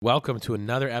Welcome to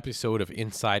another episode of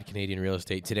Inside Canadian Real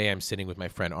Estate. Today I'm sitting with my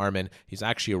friend Armin. He's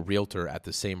actually a realtor at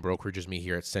the same brokerage as me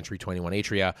here at Century 21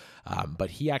 Atria,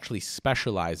 but he actually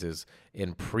specializes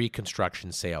in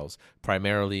pre-construction sales,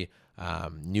 primarily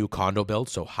new condo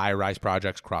builds, so high-rise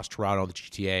projects across Toronto, the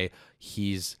GTA.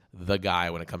 He's the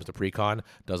guy when it comes to pre-con,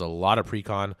 does a lot of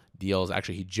pre-con deals.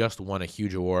 Actually, he just won a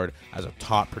huge award as a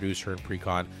top producer in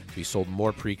pre-con. So he sold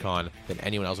more pre-con than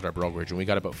anyone else at our brokerage, and we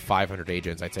got about 500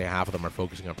 agents. I'd say half of them are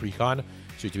focusing on pre-con.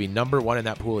 So to be number one in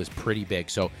that pool is pretty big.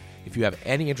 So if you have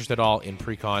any interest at all in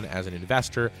pre-con as an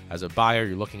investor, as a buyer,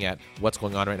 you're looking at what's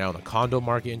going on right now in the condo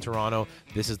market in Toronto,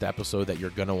 this is the episode that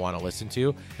you're going to want to listen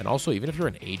to. And also, even if you're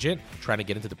an agent trying to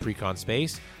get into the pre-con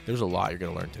space, there's a lot you're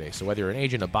going to learn today. So whether you're an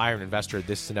agent, a buyer, an investor,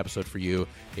 this is an episode for you.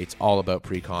 It's all about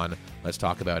pre-con. Let's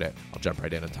talk about it. I'll jump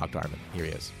right in and talk to Armin. Here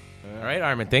he is. All right,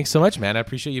 Armin, thanks so much, man. I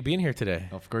appreciate you being here today.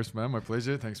 Of course, man. My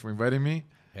pleasure. Thanks for inviting me.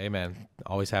 Hey, man.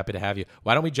 Always happy to have you.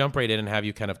 Why don't we jump right in and have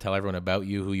you kind of tell everyone about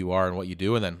you, who you are, and what you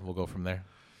do, and then we'll go from there.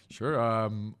 Sure.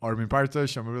 Armin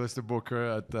Partash. I'm a real estate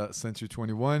broker at Century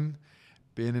 21.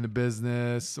 Been in the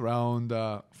business around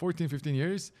 14, 15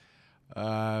 years.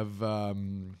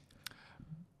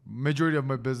 Majority of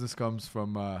my business comes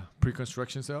from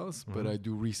pre-construction sales, but I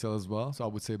do resale as well. So I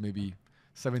would say maybe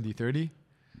 70-30.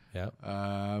 Yeah.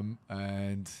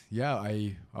 And yeah,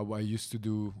 I used to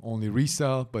do only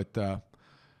resale, but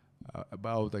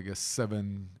about, I guess,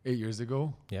 7-8 years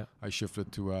ago, I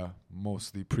shifted to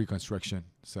mostly pre-construction.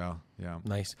 So, yeah.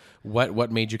 Nice.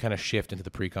 What made you kind of shift into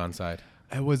the pre-con side?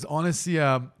 It was honestly,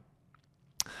 I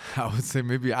would say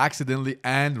maybe accidentally,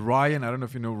 and Ryan, I don't know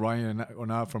if you know Ryan or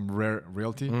not, from Rare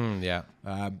Realty.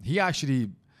 He actually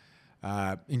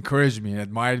encouraged me and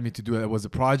admired me to do it. It was a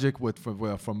project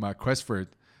from Crestford,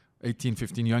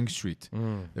 1815 Yonge Street.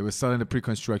 They were selling the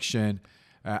pre-construction.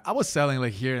 I was selling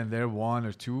like here and there, one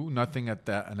or two, nothing at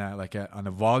that on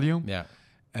a volume. Yeah.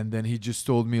 And then he just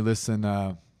told me, listen,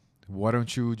 why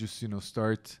don't you just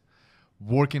start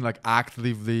working like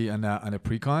actively on a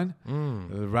pre-con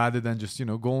rather than just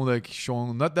going like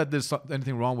showing. Not that there's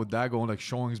anything wrong with that, going like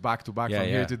showings back to back from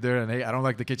here to there, and hey, I don't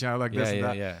like the kitchen, I like this and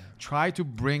that. Yeah. Try to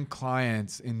bring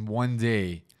clients in one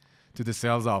day to the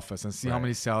sales office and see how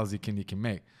many sales you can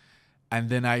make. And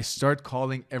then I start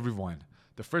calling everyone.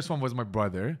 The first one was my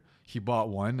brother. He bought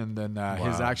one, and then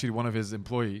one of his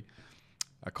employee.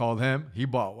 I called him. He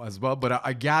bought as well. But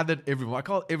I gathered everyone. I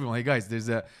called everyone. Hey guys, there's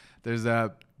a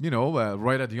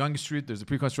right at the Yonge Street. There's a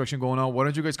pre-construction going on. Why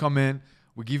don't you guys come in?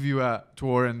 We'll give you a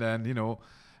tour, and then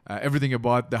everything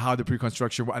about how the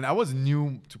pre-construction. And I was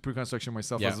new to pre-construction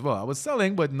myself as well. I was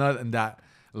selling, but not in that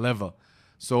level.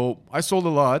 So I sold a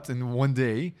lot in one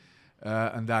day.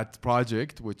 On that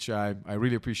project, which I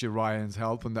really appreciate Ryan's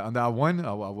help on that one.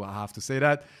 I will have to say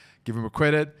that, give him a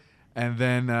credit. And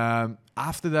then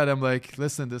after that, I'm like,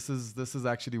 listen, this is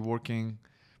actually working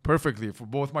perfectly for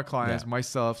both my clients,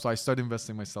 myself. So I started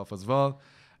investing myself as well.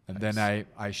 And then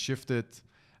I shifted,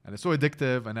 and it's so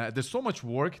addictive. And there's so much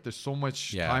work, there's so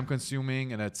much time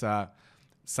consuming, and it's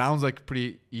sounds like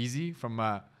pretty easy from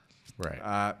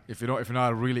if you're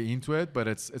not really into it, but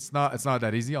it's not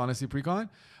that easy, honestly, pre-con.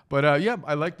 But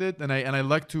I liked it, and I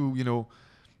like to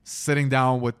sitting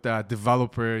down with the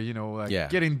developer,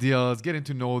 getting deals, getting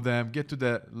to know them, get to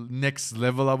the next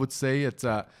level. I would say it's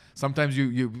sometimes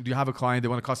you have a client, they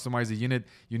want to customize a unit,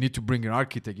 you need to bring an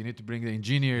architect, you need to bring the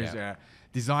engineers,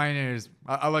 designers.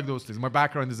 I like those things. My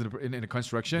background is in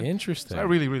construction. Interesting. So I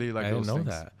really like those things. I didn't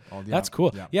know that. That's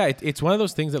cool. Yeah, it's one of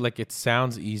those things that like it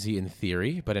sounds easy in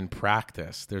theory, but in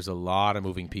practice, there's a lot of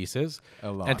moving pieces.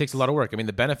 And it takes a lot of work. I mean,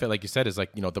 the benefit, like you said, is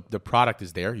like, the product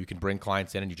is there. You can bring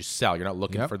clients in and you just sell. You're not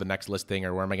looking for the next listing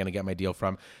or where am I going to get my deal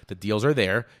from. The deals are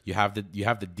there. You have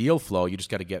the deal flow. You just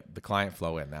got to get the client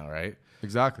flow in now, right?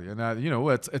 Exactly. And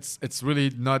it's really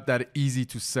not that easy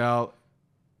to sell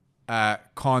a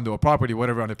condo, a property,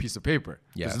 whatever, on a piece of paper.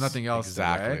 Yes, there's nothing else.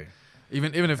 Exactly. There,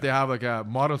 right? Even if they have like a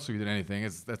model suite or anything,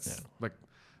 that's like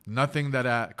nothing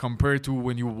that compared to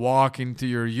when you walk into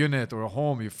your unit or a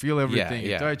home, you feel everything,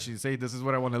 you touch, you say, this is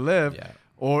what I want to live,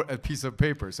 or a piece of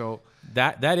paper. So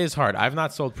that is hard. I've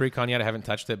not sold pre-con yet. I haven't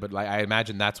touched it, but like I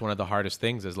imagine that's one of the hardest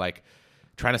things is like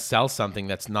trying to sell something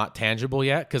that's not tangible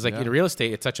yet, because like in real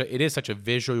estate, it is such a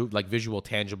visual,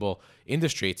 tangible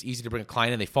industry. It's easy to bring a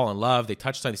client in, they fall in love, they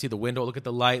touch something, they see the window, look at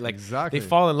the light, like they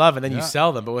fall in love, and then you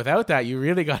sell them. But without that, you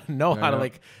really got to know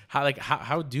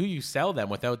how do you sell them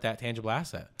without that tangible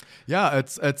asset? Yeah,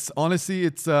 it's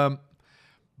honestly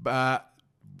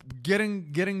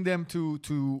getting them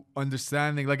to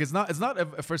understanding, like it's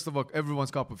not first of all everyone's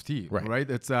cup of tea,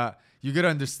 right? It's you got to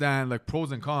understand like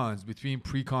pros and cons between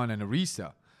pre-con and a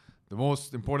resale. The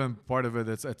most important part of it,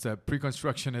 it's a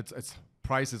pre-construction. It's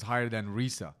price is higher than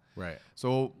resale. Right.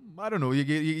 So I don't know.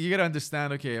 You gotta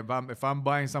understand. Okay, if I'm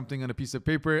buying something on a piece of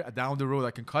paper, down the road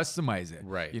I can customize it.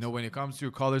 Right. When it comes to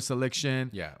your color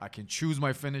selection, I can choose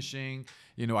my finishing.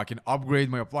 I can upgrade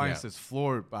my appliances,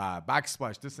 floor,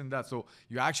 backsplash, this and that. So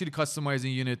you're actually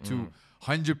customizing unit to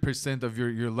 100% of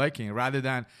your liking, rather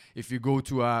than if you go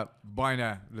to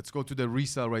let's go to the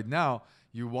resale right now.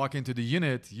 You walk into the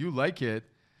unit, you like it,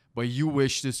 but you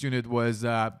wish this unit was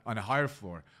on a higher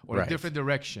floor or a different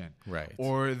direction. Right.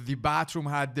 Or the bathroom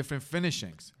had different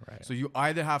finishings. Right. So you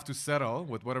either have to settle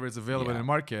with whatever is available in the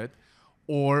market,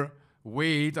 or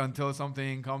wait until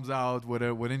something comes out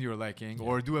within your liking,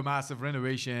 or do a massive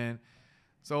renovation.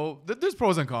 So there's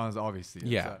pros and cons, obviously.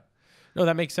 No,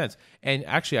 that makes sense. And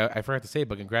actually, I forgot to say,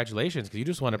 but congratulations, because you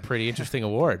just won a pretty interesting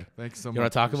award. Thanks so much. You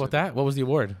want to talk about that? What was the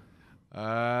award?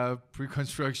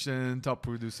 Pre-construction top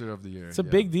producer of the year. It's a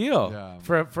big deal.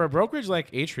 For a brokerage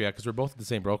like Atria, because we're both at the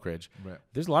same brokerage. Right.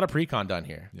 There's a lot of pre-con done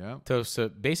here. Yeah. So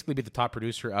basically be the top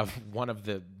producer of one of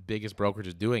the biggest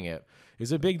brokerages doing it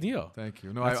is a big deal. Thank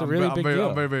you. No, I'm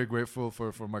very, very grateful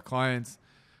for my clients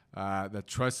that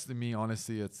trust in me.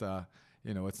 Honestly, it's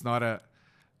it's not a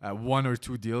one or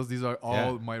two deals. These are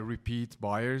all my repeat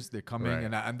buyers. They come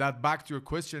in, and that, back to your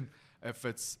question,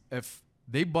 if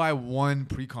they buy one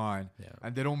pre-con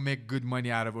and they don't make good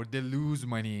money out of it, or they lose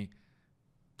money,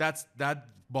 that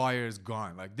buyer is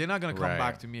gone. Like, they're not going to come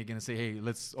back to me again and say, hey,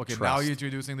 now you're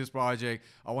introducing this project,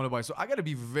 I want to buy. So I got to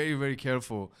be very, very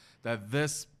careful that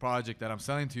this project that I'm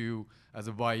selling to you as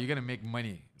a buyer, you're going to make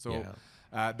money. So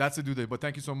that's a due date. But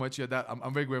thank you so much. That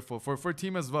I'm very grateful for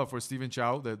team as well, for Stephen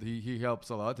Chow, that he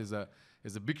helps a lot. Is a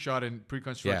big shot in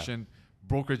pre-construction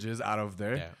brokerages out of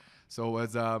there. So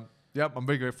I'm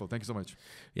very grateful. Thank you so much.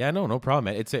 Yeah, no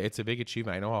problem. It's a big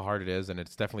achievement. I know how hard it is, and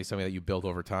it's definitely something that you build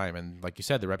over time. And like you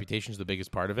said, the reputation is the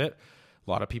biggest part of it. A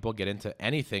lot of people get into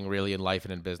anything really in life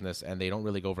and in business, and they don't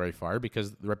really go very far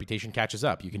because the reputation catches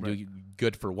up. You can do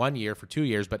good for 1 year, for 2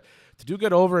 years, but to do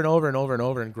good over and over and over and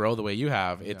over and grow the way you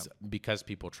have, it's because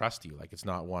people trust you. Like, it's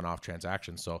not one-off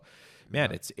transactions. So,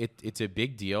 man, it's a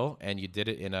big deal, and you did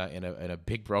it in a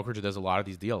big brokerage that does a lot of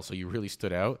these deals. So you really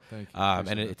stood out. Thank you.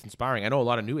 And it's inspiring. I know a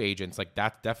lot of new agents, like,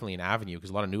 that's definitely an avenue,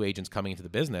 because a lot of new agents coming into the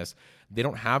business, they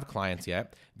don't have clients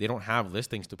yet. They don't have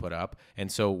listings to put up.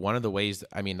 And so one of the ways,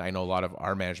 I know a lot of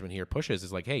our management here pushes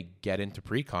is like, hey, get into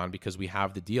pre-con because we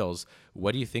have the deals.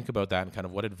 What do you think about that, and kind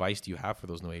of what advice do you have for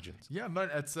those new agents? Yeah,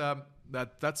 but it's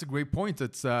that's a great point.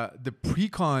 It's the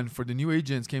pre-con for the new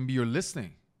agents can be your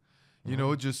listing.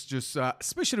 Just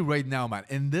especially right now, man,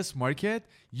 in this market,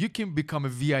 you can become a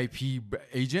VIP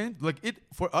agent. Like,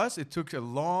 for us, it took a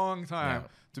long time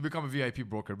to become a VIP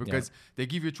broker, because they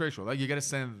give you a threshold. Like, you got to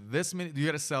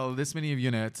sell this many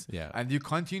units, and you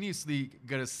continuously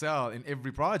got to sell in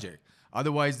every project.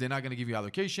 Otherwise, they're not going to give you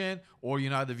allocation, or you're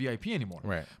not the VIP anymore.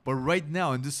 Right. But right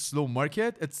now, in this slow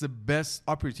market, it's the best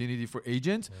opportunity for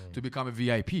agents to become a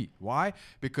VIP. Why?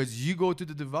 Because you go to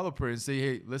the developer and say,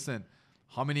 hey, listen,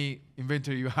 how many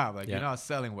inventory you have? Like, you're not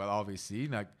selling well, obviously.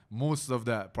 Like, most of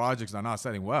the projects are not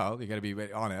selling well. You got to be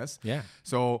very honest. Yeah.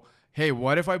 So, hey,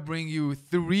 what if I bring you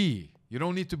 3? You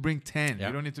don't need to bring 10.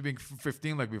 You don't need to bring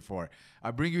 15 like before.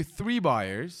 I bring you 3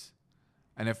 buyers,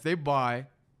 and if they buy,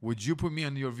 would you put me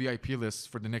on your VIP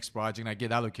list for the next project, and I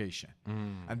get allocation?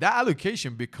 And that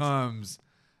allocation becomes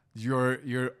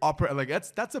your upper, like,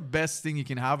 that's the best thing you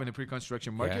can have in a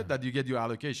pre-construction market, that you get your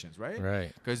allocations,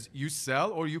 right? Because you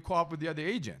sell or you co-op with the other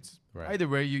agents. Either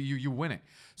way, you win it.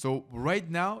 So right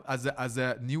now, as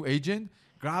a new agent,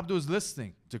 grab those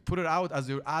listings to put it out as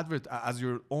your as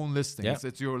your own listing.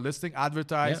 It's your listing,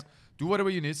 advertise, do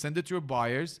whatever you need, send it to your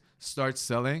buyers, start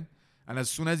selling. And as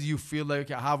soon as you feel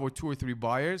like I have 2 or 3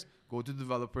 buyers, go to the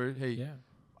developer. Hey,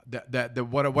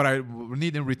 what I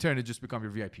need in return is just become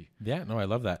your VIP. Yeah, no, I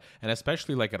love that. And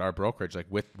especially like at our brokerage, like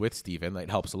with Steven, it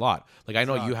helps a lot. Like, I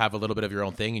know you have a little bit of your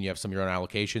own thing, and you have some of your own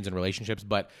allocations and relationships,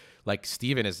 but like,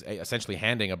 Steven is essentially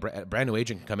handing a brand new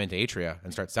agent can come into Atria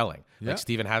and start selling. Like,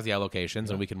 Steven has the allocations,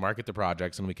 and we can market the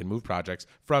projects, and we can move projects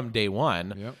from day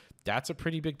one. That's a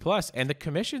pretty big plus. And the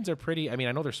commissions are pretty, I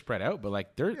know they're spread out, but like,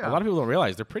 a lot of people don't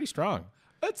realize they're pretty strong.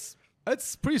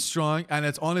 It's pretty strong. And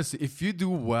it's honestly, if you do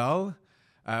well,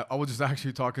 I was just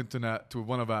actually talking to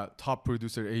one of our top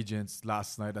producer agents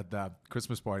last night at the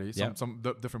Christmas party, some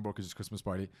different brokerages Christmas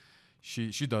party.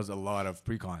 She does a lot of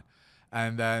pre-con.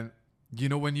 And then,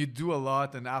 when you do a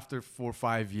lot, and after 4 or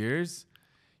 5 years,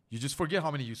 you just forget how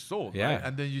many you sold, Yeah. right?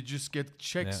 And then you just get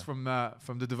checks Yeah.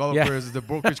 from the developers. The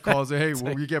brokerage calls, hey,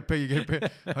 well, you get paid, you get paid.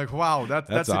 Like, wow,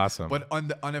 that's awesome. But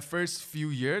on the first few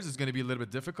years, it's going to be a little bit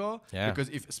difficult because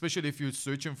especially if you're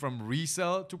switching from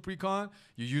resale to pre-con,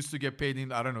 you used to get paid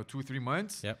in, I don't know, 2-3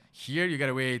 months. Yep. Here, you got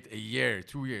to wait a year,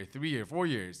 2 years, 3 years, 4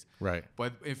 years. Right.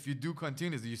 But if you do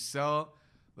continuously, you sell,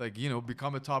 like, you know,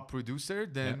 become a top producer,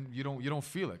 then you don't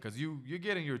feel it because you're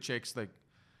getting your checks like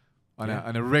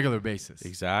on a regular basis.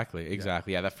 Exactly.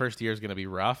 Yeah, that first year is going to be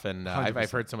rough, and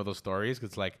I've heard some of those stories.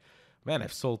 It's like, man,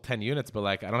 I've sold 10 units, but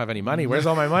like I don't have any money. Where's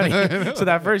all my money? So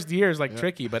that first year is like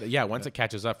tricky, but once it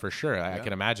catches up, for sure, I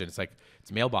can imagine it's like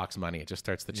it's mailbox money. It just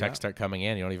starts, the checks start coming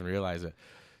in. You don't even realize it.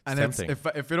 And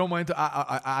if you don't mind to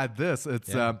add this,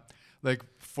 it's like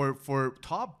for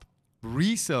top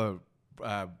resale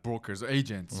brokers or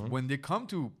agents, when they come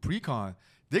to pre-con,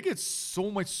 they get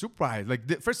so much surprise.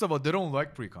 Like, first of all, they don't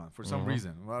like pre-con for some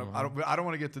reason. I don't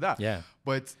want to get to that. Yeah.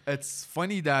 But it's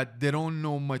funny that they don't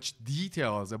know much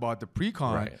details about the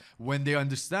pre-con. Right. When they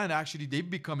understand, actually, they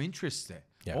become interested.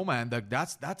 Yeah. Oh, man,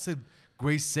 that's a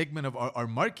great segment of our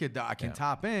market that I can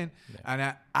tap in. And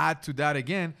I add to that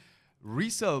again,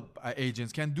 resale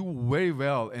agents can do very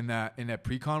well in a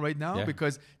pre-con right now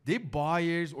because they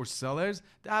buyers or sellers,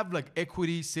 they have like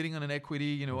equity sitting on an equity,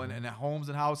 you know, in homes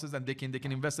and houses, and they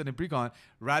can invest it in pre-con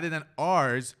rather than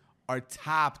ours are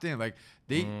tapped in. Like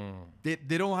they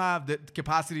don't have the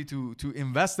capacity to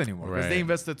invest anymore because they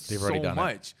invested so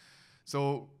much.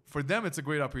 So for them, it's a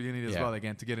great opportunity as well,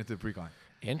 again, to get into the pre-con.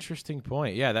 Interesting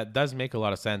point. Yeah, that does make a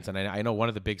lot of sense. And I know one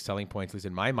of the big selling points, at least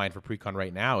in my mind, for pre-con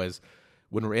right now is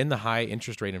when we're in the high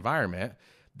interest rate environment,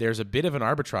 there's a bit of an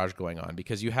arbitrage going on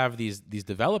because you have these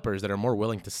developers that are more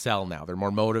willing to sell now. They're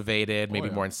more motivated, maybe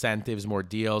more incentives, more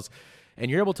deals.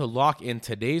 And you're able to lock in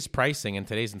today's pricing and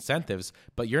today's incentives,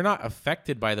 but you're not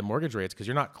affected by the mortgage rates because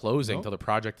you're not closing until the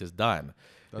project is done.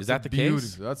 Is that the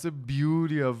case? That's the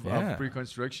beauty of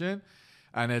pre-construction.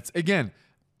 And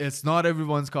it's not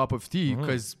everyone's cup of tea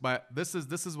because this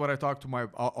is what I talk to my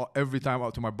every time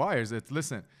out to my buyers. It's,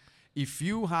 listen, if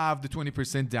you have the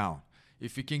 20% down,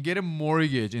 if you can get a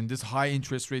mortgage in this high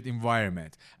interest rate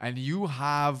environment, and you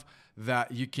have that,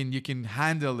 you can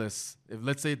handle this. If,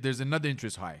 let's say there's another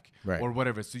interest hike or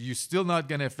whatever, so you're still not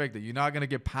gonna affect it. You're not gonna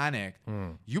get panicked.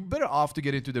 You're better off to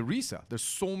get into the resale. There's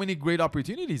so many great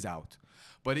opportunities out.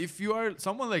 But if you are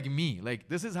someone like me, like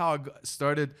this is how I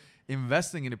started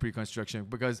investing in the pre-construction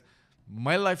because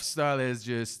my lifestyle is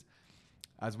just,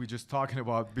 as we just talking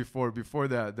about before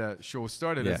the show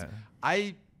started, is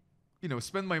I,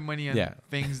 spend my money on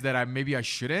things that I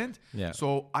shouldn't. Yeah.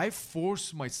 So I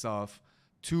force myself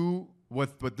to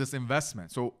with this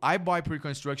investment. So I buy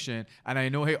pre-construction and I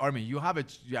know, hey, Armin, you have a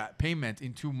payment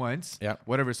in 2 months,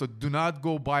 whatever. So do not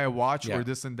go buy a watch or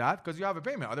this and that because you have a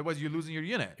payment. Otherwise, you're losing your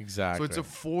unit. Exactly. So it's a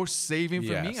forced saving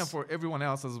for me and for everyone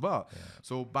else as well. Yeah.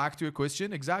 So back to your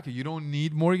question, exactly. You don't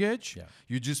need mortgage. Yeah.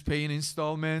 You just pay in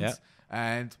installments. Yeah.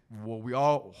 And we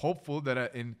all hopeful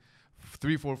that in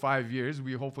 3, 4, 5 years,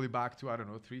 we hopefully back to,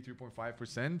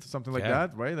 3.5%, something like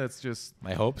that, right? That's just...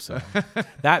 I hope so.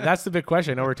 That's the big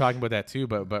question. I know we're talking about that too,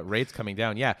 but rates coming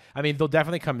down. Yeah. I mean, they'll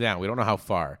definitely come down. We don't know how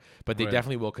far, but they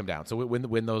definitely will come down. So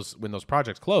when those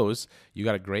projects close, you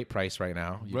got a great price right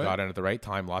now. You got in at the right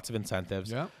time, lots of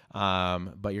incentives. Yeah.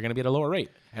 But you're going to be at a lower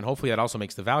rate. And hopefully that also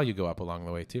makes the value go up along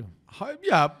the way too.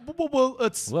 Yeah. Well,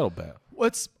 it's... A little bit.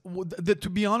 To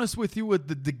be honest with you,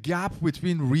 the gap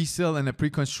between resale and the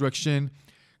pre-construction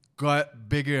got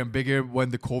bigger and bigger when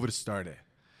the COVID started.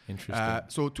 Interesting.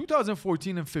 So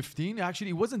 2014 and 15,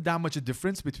 actually, it wasn't that much a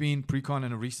difference between pre-con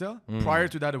and a resale. Prior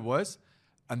to that, it was.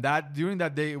 And that during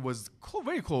that day, it was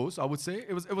very close, I would say.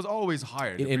 It was always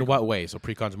higher. In what way? So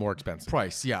pre-con's more expensive?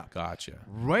 Price, yeah. Gotcha.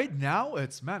 Right now,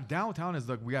 downtown is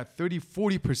like we got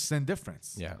 30-40%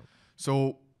 difference. Yeah.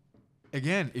 So...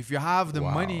 Again, if you have the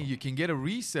money, you can get a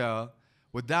resale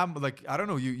with that. Like, I don't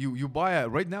know, you buy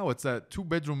right now, it's a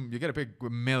 2-bedroom, you get to pay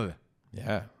 $1 million.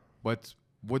 Yeah. But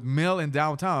with $1 million in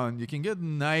downtown, you can get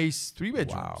nice 3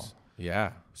 bedrooms. Wow.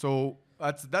 Yeah. So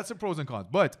that's the pros and cons.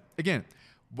 But again,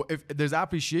 if there's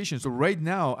appreciation. So right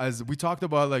now, as we talked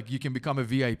about, like you can become a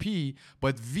VIP,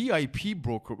 but VIP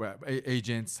broker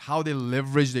agents, how they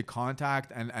leverage their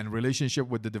contact and relationship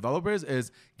with the developers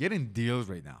is getting deals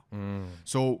right now.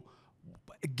 So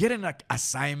getting like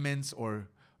assignments or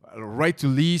right to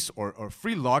lease or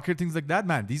free locker, things like that,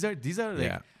 man, these are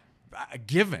like a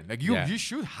given. Like you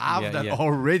should have that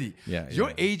already.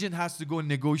 Your agent has to go and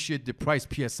negotiate the price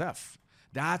PSF.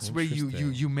 That's where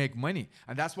you make money.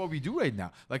 And that's what we do right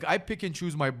now. Like I pick and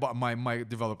choose my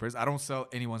developers. I don't sell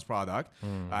anyone's product.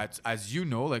 As you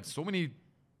know, like so many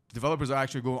developers are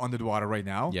actually going under the water right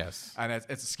now. Yes. And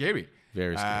it's scary.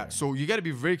 Very scary. So you got to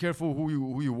be very careful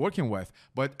who you're working with.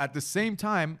 But at the same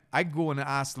time, I go and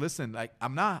ask, listen, like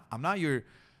I'm not your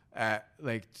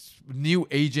like new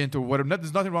agent or whatever.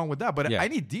 There's nothing wrong with that. But I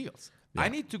need deals. Yeah. I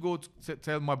need to go to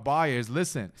tell my buyers,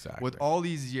 listen, with all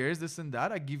these years, this and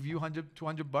that, I give you $100,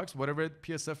 $200, whatever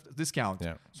PSF discount.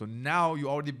 Yeah. So now you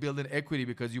already build an equity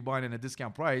because you buy it in a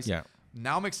discount price. Yeah.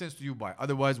 Now makes sense to you buy.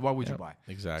 Otherwise, why would you buy?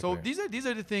 Exactly. So these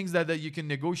are the things that you can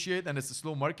negotiate, and it's a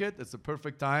slow market. It's the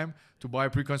perfect time to buy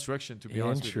pre-construction, to be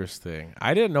honest with you. Interesting.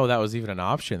 I didn't know that was even an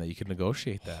option, that you could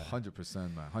negotiate that.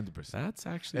 100%, man. 100%. That's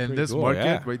actually in this cool.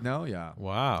 market right now,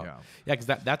 Wow. Yeah, because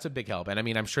that's a big help. And I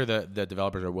mean, I'm sure the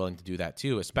developers are willing to do that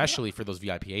too, especially for those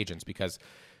VIP agents, because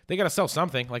they got to sell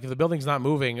something. Like if the building's not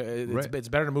moving, it's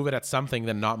better to move it at something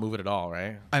than not move it at all,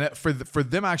 right? And for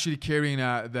them actually carrying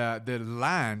the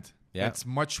land, it's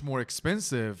much more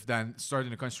expensive than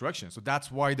starting the construction. So that's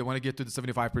why they want to get to the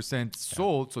 75%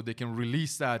 sold, so they can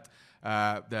release that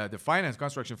the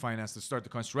construction finance to start the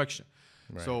construction.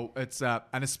 Right. So it's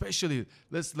and especially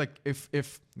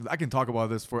if I can talk about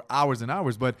this for hours and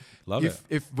hours, but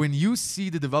if when you see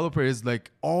the developer is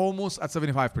like almost at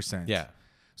 75%,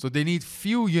 so they need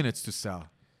few units to sell,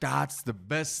 that's the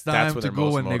best time to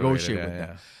go and negotiate with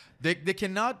them. They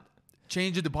cannot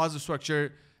change the deposit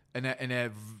structure and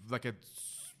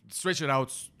stretch it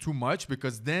out too much,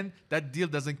 because then that deal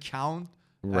doesn't count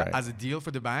as a deal for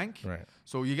the bank. Right.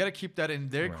 So you got to keep that in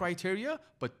their criteria,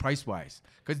 but price wise,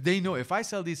 because they know if I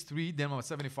sell these 3, then I'm at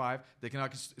 75. They can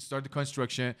start the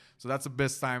construction. So that's the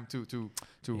best time to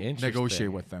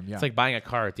negotiate with them. Yeah. It's like buying a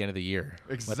car at the end of the year.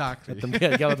 Exactly. Let them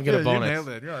get a bonus. You nailed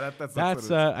it. Yeah, that's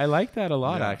I like that a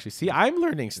lot actually. See, I'm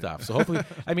learning stuff. So hopefully,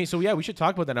 I mean, so yeah, we should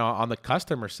talk about that now on the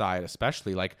customer side,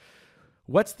 especially like.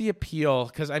 What's the appeal?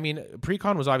 Because, I mean,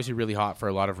 pre-con was obviously really hot for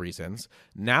a lot of reasons.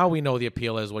 Now we know the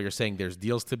appeal is what you're saying. There's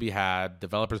deals to be had,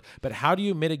 developers. But how do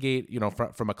you mitigate,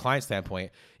 from a client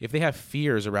standpoint, if they have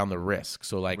fears around the risk?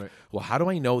 So, well, how do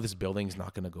I know this building's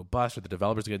not going to go bust or the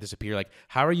developer's going to disappear? Like,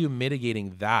 how are you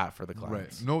mitigating that for the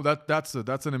clients? Right. No, that's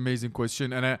an amazing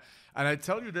question. And I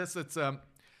tell you this, it's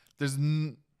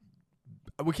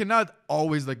we cannot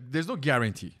always, there's no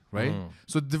guarantee, right?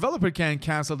 So the developer can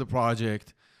cancel the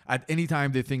project at any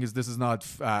time they think this is not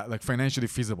financially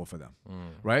feasible for them,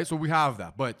 right? So we have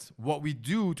that. But what we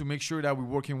do to make sure that we're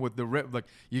working with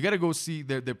you got to go see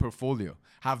their portfolio.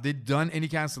 Have they done any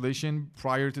cancellation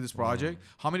prior to this project?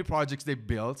 How many projects they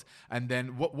built? And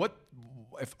then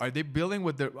are they building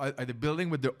with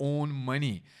their own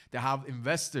money? They have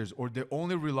investors, or they're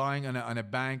only relying on a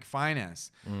bank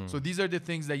finance. So these are the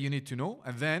things that you need to know.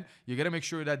 And then you got to make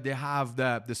sure that they have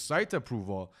the site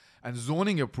approval and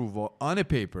zoning approval on a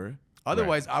paper.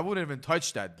 Otherwise, I wouldn't even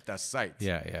touch that site.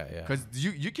 Yeah. Because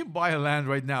you can buy a land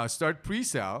right now, start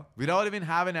pre-sale without even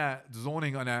having a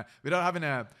zoning without having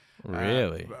a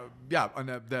really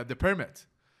on the permit.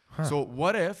 So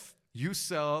what if you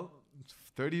sell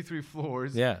 33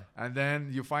 floors, and then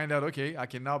you find out, okay, I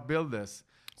can now build this.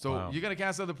 So you're gonna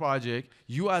cancel the project.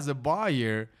 You as a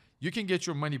buyer, you can get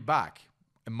your money back.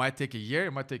 It might take a year.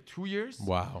 It might take 2 years.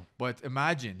 Wow. But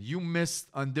imagine you missed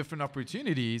on different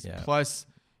opportunities. Plus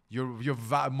your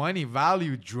money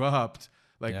value dropped.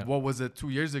 What was it 2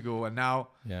 years ago? And now,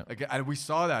 and we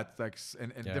saw that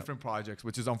in different projects,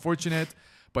 which is unfortunate.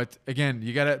 But again,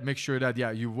 you got to make sure that,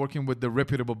 you're working with the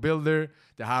reputable builder.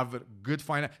 They have good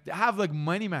finance. They have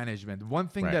money management. One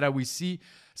thing that we see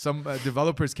some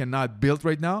developers cannot build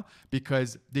right now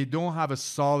because they don't have a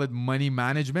solid money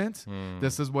management.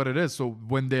 This is what it is. So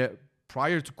when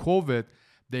prior to COVID,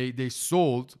 they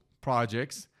sold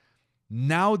projects.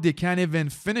 Now they can't even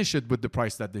finish it with the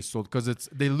price that they sold because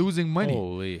they're losing money.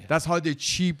 Holy. That's how they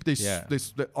cheap. They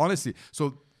honestly.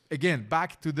 So again,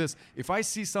 back to this. If I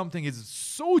see something is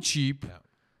so cheap,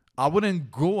 I wouldn't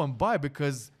go and buy,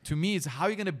 because to me, it's how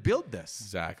you're going to build this.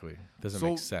 Exactly. Doesn't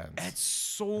make sense. It's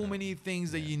so many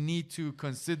things that you need to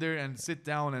consider and sit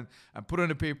down and put on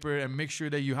the paper and make sure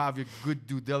that you have your good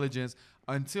due diligence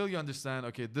until you understand,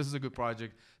 okay, this is a good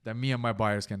project that me and my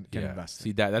buyers can invest in.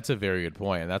 See, that's a very good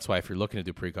point. And that's why if you're looking to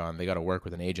do pre-con, they got to work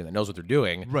with an agent that knows what they're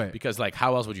doing. Right. Because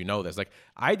how else would you know this?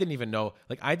 I didn't know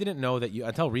that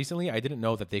until recently, I didn't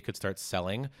know that they could start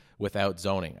selling without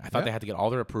zoning. I thought they had to get all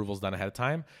their approvals done ahead of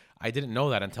time. I didn't know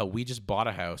that until we just bought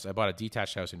a house. I bought a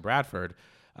detached house in Bradford.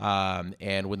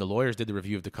 And when the lawyers did the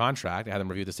review of the contract, I had them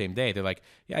review the same day. They're like,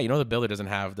 yeah, the builder doesn't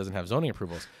have zoning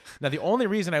approvals. Now, the only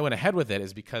reason I went ahead with it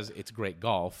is because it's great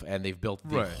golf and they've built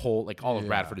the whole, like all of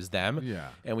Bradford is them. Yeah.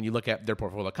 And when you look at their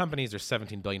portfolio companies, they're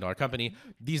 $17 billion company.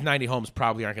 These 90 homes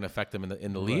probably aren't going to affect them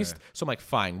in the least. So I'm like,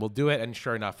 fine, we'll do it. And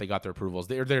sure enough, they got their approvals.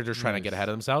 They're just trying to get ahead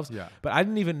of themselves. Yeah. But I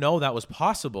didn't even know that was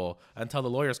possible until the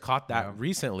lawyers caught that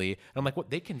recently. And I'm like, what?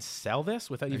 They can sell this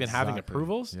without even having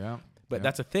approvals? Yeah. But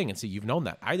that's a thing. And see, you've known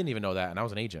that. I didn't even know that, and I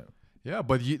was an agent. Yeah,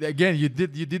 but you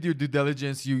did your due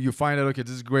diligence. You find out, okay,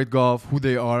 this is great golf, who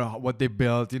they are, what they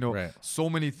built, so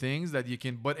many things that you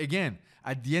can. But again,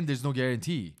 at the end, there's no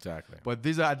guarantee. Exactly. But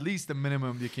these are at least the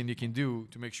minimum you can do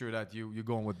to make sure that you're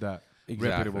going with that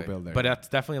reputable builder. But that's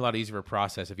definitely a lot easier of a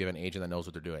process if you have an agent that knows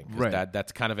what they're doing. Right.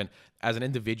 That's kind of as an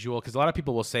individual, because a lot of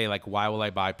people will say, like, why will I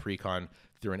buy pre-con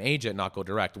through an agent, not go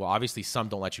direct? Well, obviously, some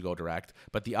don't let you go direct.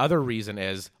 But the other reason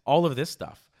is all of this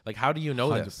stuff. Like, how do you know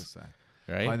 100%. this?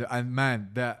 Right? And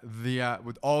man,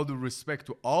 with all due respect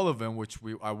to all of them, which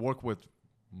I work with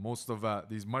most of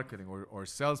these marketing or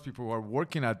salespeople who are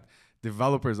working at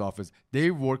developers' office, they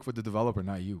work for the developer,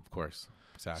 not you. Of course.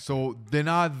 Exactly. So they're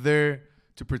not there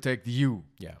to protect you.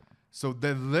 Yeah. So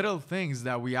the little things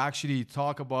that we actually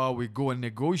talk about, we go and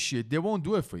negotiate, they won't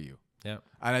do it for you. Yeah.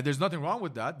 And there's nothing wrong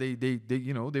with that.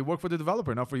 They work for the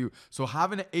developer, not for you. So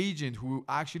having an agent who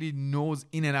actually knows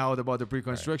in and out about the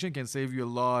pre-construction can save you a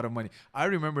lot of money. I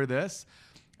remember this.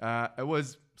 It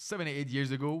was 7 or 8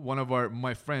 years ago. One of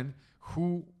my friend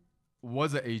who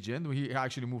was an agent, he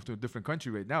actually moved to a different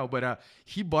country right now, but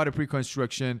he bought a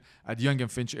pre-construction at Yonge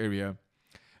and Finch area,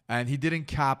 and he didn't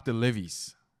cap the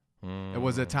levies. It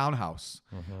was a townhouse.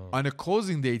 On a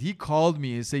closing date, he called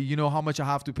me and said, how much I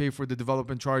have to pay for the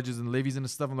development charges and levies and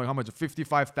stuff? I'm like, how much?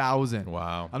 $55,000.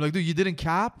 Wow. I'm like, dude, you didn't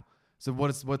cap? So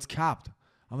what's capped?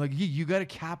 I'm like, you got to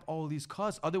cap all these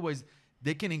costs. Otherwise,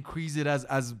 they can increase it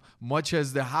as much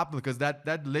as they happen, because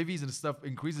that levies and stuff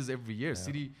increases every year. Yeah.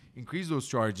 City increase those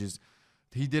charges.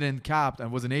 He didn't cap and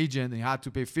was an agent, and he had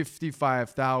to pay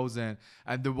 $55,000.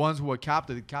 And the ones who were capped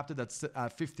it at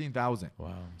 $15,000.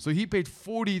 Wow. So he paid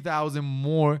 $40,000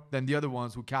 more than the other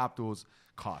ones who capped those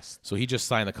costs. So he just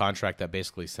signed the contract that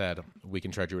basically said we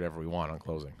can charge you whatever we want on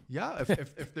closing. Yeah,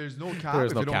 if there's no cap,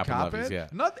 there's if no you don't cap cap levies, it, yeah.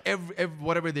 not every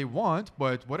whatever they want,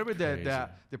 but whatever the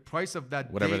price of that,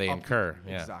 whatever they incur.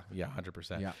 Yeah, exactly. Yeah,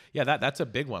 100%. Yeah, that's a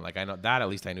big one. Like, I know that, at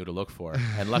least I knew to look for.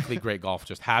 And luckily, Great Golf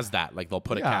just has that. Like, they'll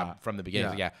put a cap from the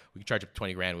beginning. Yeah. Like, we can charge you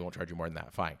 $20,000. We won't charge you more than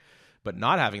that. Fine. But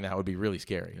not having that would be really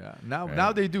scary. Yeah.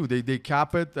 Now they do. They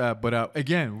cap it. But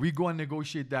again, we go and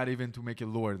negotiate that even to make it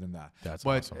lower than that. That's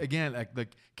but awesome. Again,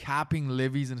 like capping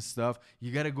levies and stuff,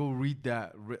 you got to go read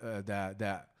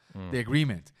the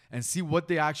agreement and see what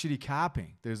they actually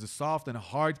capping. There's a soft and a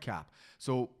hard cap.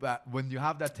 So when you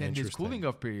have that 10 days cooling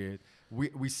off period,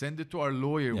 we send it to our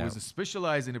lawyer who's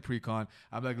specialized in the pre-con.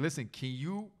 I'm like, listen, can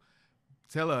you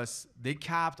tell us they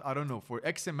capped, I don't know, for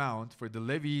X amount for the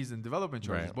levies and development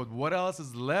charges, but what else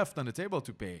is left on the table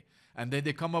to pay? And then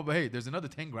they come up, hey, there's another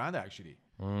 $10,000 actually,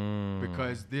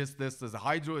 because the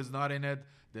hydro is not in it,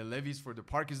 the levies for the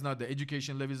park is not, the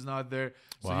education levy is not there.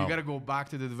 So you got to go back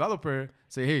to the developer,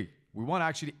 say, hey, we want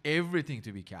actually everything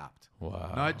to be capped,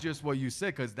 not just what you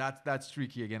said, because that's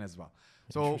tricky again as well.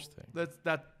 So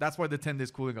that's why the 10 days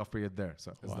cooling off period there.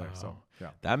 So it's there. So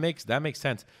yeah, that makes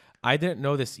sense. I didn't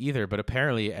know this either, but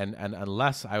apparently, and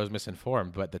unless I was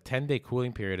misinformed, but the 10-day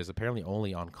cooling period is apparently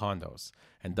only on condos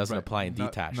and doesn't apply in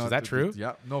detached. Is that true?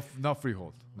 Yeah, not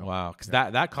freehold. No. Wow, because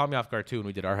that caught me off guard too when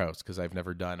we did our house, because I've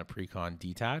never done a pre-con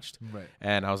detached. Right.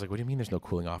 And I was like, what do you mean there's no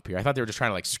cooling off period? I thought they were just trying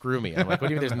to like screw me. I'm like, what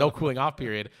do you mean there's no cooling off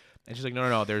period? And she's like,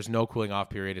 no, there's no cooling off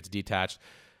period. It's detached.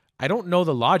 I don't know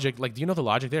the logic. Like, do you know the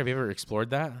logic there? Have you ever explored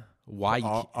that? Why?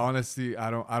 Honestly, I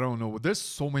don't know. There's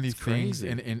so many things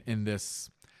in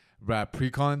this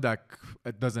pre-con that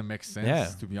it doesn't make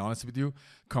sense, to be honest with you,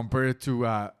 compared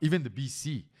to even the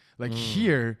BC. Like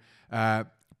here,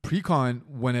 pre-con,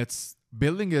 when it's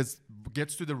building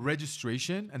gets to the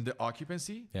registration and the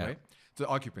occupancy, right? To the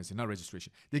occupancy, not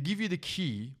registration. They give you the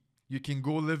key. You can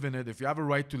go live in it. If you have a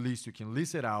right to lease, you can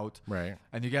lease it out. Right.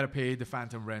 And you got to pay the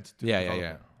phantom rent to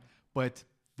Yeah. But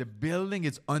the building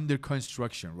is under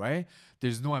construction, right?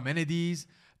 There's no amenities.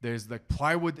 There's like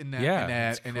plywood in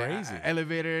the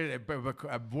elevator.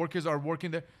 Workers are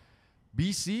working there.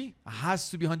 BC has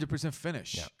to be 100%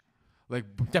 finished. Yeah. Like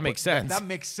that makes sense. That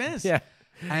makes sense. Yeah.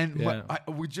 And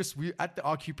we at the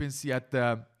occupancy at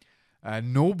the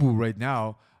Nobu right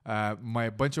now.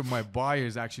 Bunch of my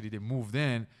buyers actually they moved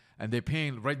in and they're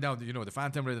paying right now. The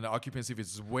phantom rate and the occupancy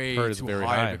is way too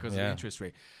high because of the interest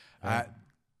rate. Right.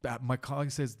 my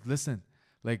colleague says, listen,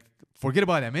 like, forget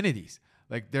about amenities.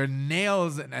 Like, there are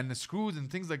nails and the screws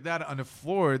and things like that on the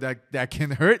floor that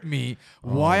can hurt me.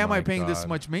 Why am I paying this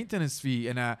much maintenance fee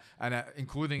and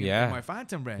including in my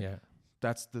phantom rent? Yeah.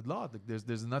 That's the law. Like,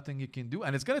 there's nothing you can do,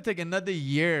 and it's gonna take another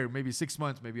year, maybe 6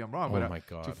 months. Maybe I'm wrong,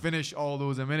 to finish all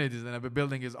those amenities, and the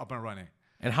building is up and running.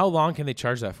 And how long can they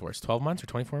charge that for? It's 12 months or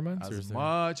 24 months? As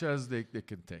much as they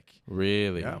can take.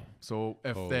 Really? Yeah. So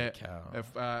if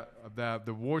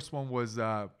the worst one was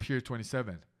Pier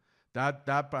 27,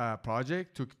 that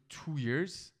project took 2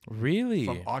 years. Really?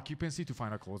 From occupancy to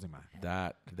final closing,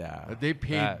 man. They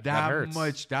paid that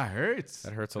much. That hurts.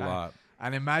 That hurts a lot.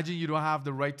 And imagine you don't have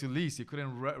the right to lease. You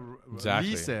couldn't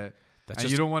lease it. That's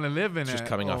and you don't want to live in it. Just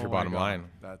coming off your bottom line.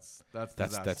 That's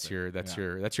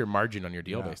your margin on your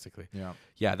deal, basically. Yeah.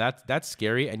 Yeah, that's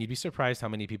scary, and you'd be surprised how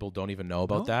many people don't even know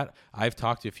about that. I've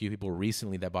talked to a few people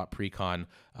recently that bought pre-con,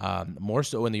 more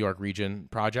so in the York region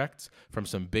projects from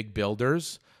some big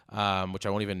builders. Which I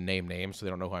won't even name names, so they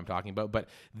don't know who I'm talking about. But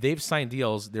they've signed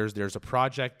deals. There's a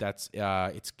project that's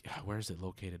where is it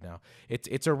located now?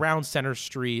 It's around Center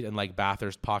Street and like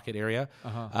Bathurst Pocket area.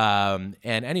 And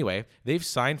anyway, they've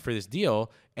signed for this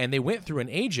deal, and they went through an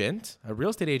agent, a real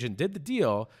estate agent, did the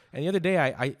deal. And the other day,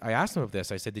 I asked them of this.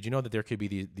 I said, "Did you know that there could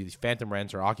be these phantom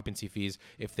rents or occupancy fees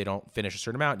if they don't finish a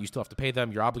certain amount? You still have to pay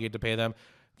them. You're obligated to pay them."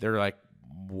 They're like,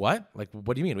 what? Like,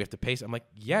 what do you mean? We have to pay? I'm like,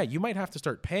 yeah, you might have to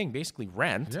start paying basically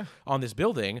rent on this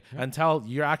building until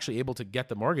you're actually able to get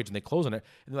the mortgage and they close on it.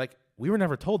 And they're like, we were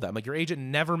never told that. I'm like, your agent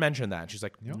never mentioned that. And she's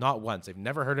like, not once. They've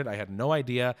never heard it. I had no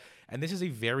idea. And this is a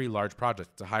very large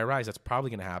project. It's a high rise. That's probably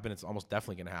going to happen. It's almost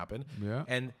definitely going to happen. Yeah.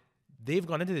 And they've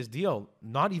gone into this deal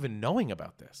not even knowing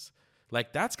about this.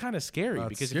 Like, that's kind of scary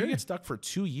because if you get stuck for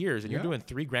 2 years and you're doing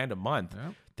 $3,000 a month,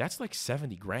 that's like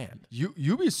 $70,000.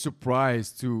 You'd be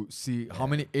surprised to see how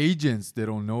many agents they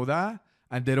don't know that,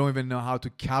 and they don't even know how to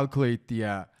calculate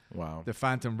the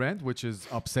phantom rent, which is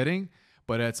upsetting.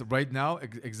 But it's right now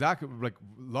exactly like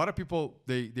a lot of people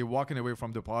they walking away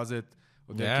from deposit,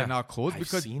 they cannot close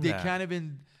because they can't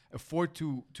even afford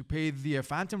to pay the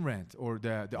phantom rent or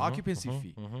the occupancy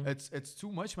fee. It's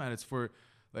too much, man. It's for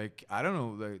like, I don't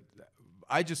know. Like,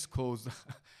 I just closed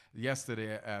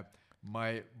yesterday.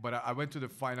 But I went to the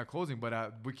final closing.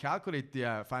 But we calculate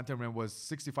the phantom rent was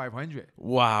 $6,500.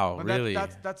 Wow, but really?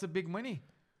 That's a big money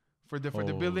for the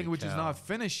building which is not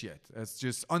finished yet. It's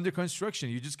just under construction.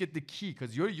 You just get the key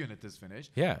because your unit is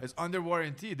finished. Yeah, it's under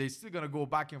warranty. They're still gonna go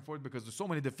back and forth because there's so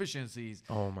many deficiencies.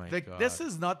 Oh my god, this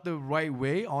is not the right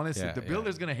way. Honestly, the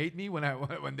builder's gonna hate me when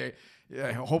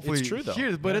they hopefully it's true though. Hear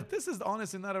it, but this is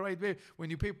honestly not the right way. When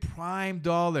you pay prime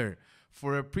dollar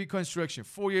for a pre-construction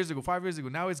 4 years ago, 5 years ago,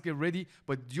 now it's get ready,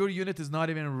 but your unit is not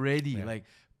even ready. Yeah. Like,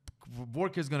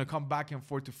 work is gonna come back and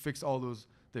forth to fix all those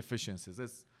deficiencies.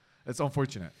 It's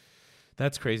unfortunate.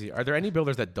 That's crazy. Are there any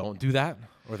builders that don't do that,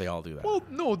 or they all do that? Well,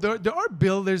 no, there are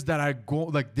builders that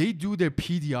are they do their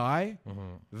PDI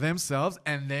themselves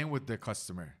and then with the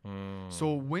customer.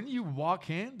 So when you walk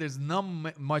in, there's not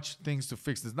much things to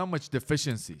fix. There's not much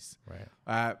deficiencies.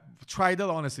 Right. Tridel,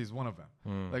 honestly, is one of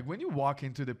them. Like, when you walk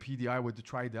into the PDI with the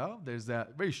Tridel, there's a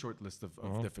very short list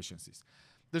of deficiencies.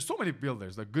 There's so many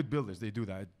builders, like good builders, they do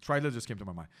that. Tridel just came to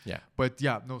my mind. Yeah. But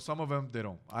some of them, they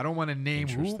don't. I don't want to name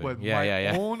who, but my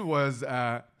own was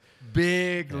a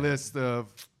big list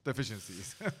of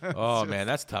deficiencies. Oh, man,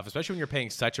 that's tough, especially when you're paying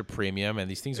such a premium and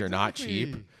these things are not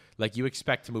cheap. Like, you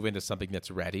expect to move into something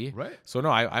that's ready. Right. So, no,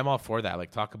 I'm all for that.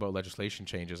 Like, talk about legislation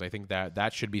changes. I think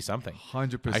that should be something.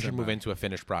 100%. I should move into a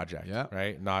finished project,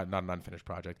 right? Not an unfinished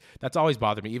project. That's always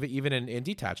bothered me, even in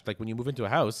detached. Like, when you move into a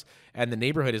house and the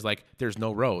neighborhood is like, there's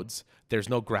no roads, there's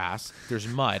no grass, there's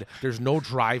mud, there's no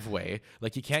driveway.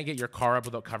 Like, you can't get your car up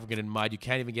without covering it in mud. You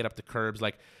can't even get up the curbs.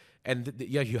 Like, and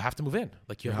you have to move in.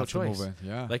 Like, you have no choice. To move in.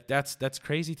 Yeah. Like, that's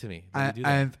crazy to me.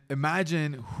 And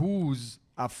imagine who's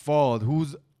at fault,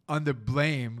 who's under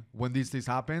blame when these things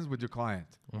happens with your client.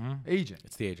 Agent.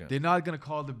 It's the agent. They're not going to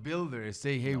call the builder and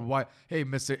say, hey, why? Hey,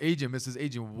 Mr. Agent, Mrs.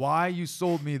 Agent, why you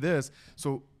sold me this?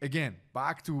 So again,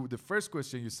 back to the first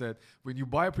question you said, when you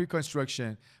buy a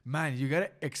pre-construction, man, you got to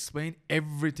explain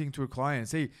everything to your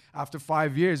clients. Hey, after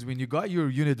 5 years, when you got your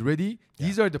unit ready,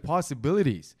 these are the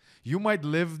possibilities. You might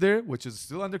live there, which is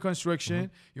still under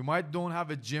construction. You might don't have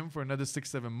a gym for another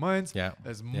 6-7 months. Yeah.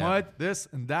 There's mud, this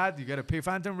and that. You got to pay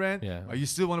phantom rent. Yeah. Or you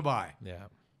still want to buy. Yeah.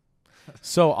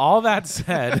 So all that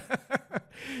said,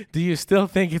 do you still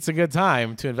think it's a good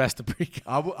time to invest in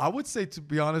pre-con? I would say, to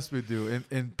be honest with you,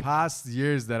 in past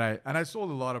years that I sold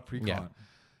a lot of pre-con,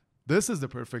 this is the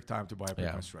perfect time to buy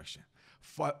pre-construction.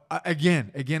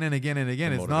 Again and again and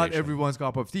again. It's not motivation. everyone's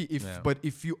cup of tea. But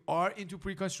if you are into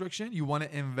pre-construction, you want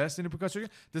to invest in pre-construction,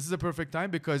 this is a perfect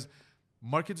time because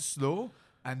market is slow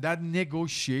and that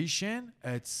negotiation,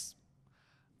 it's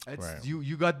Right.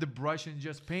 you got the brush and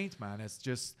just paint, man. It's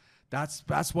just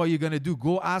that's what you're gonna do.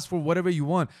 Go ask for whatever you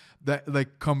want. That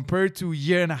like compared to a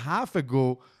year and a half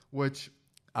ago, which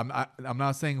I'm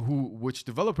not saying which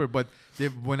developer, but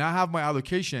when I have my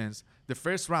allocations, the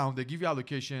first round they give you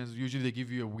allocations. Usually they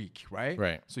give you a week, right?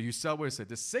 Right. So you sell where it's at.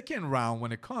 The second round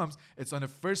when it comes, it's on a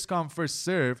first come first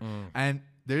serve, and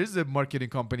there is a marketing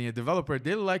company, a developer.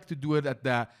 They like to do it at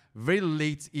the very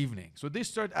late evening. So they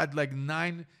start at like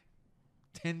 9,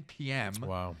 10 p.m.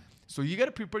 Wow. So you got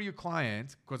to prepare your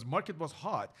client because market was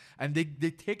hot, and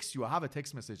they text you. I have a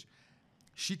text message.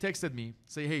 She texted me,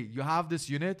 say, hey, you have this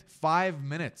unit, 5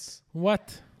 minutes.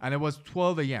 What? And it was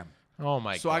 12 a.m. Oh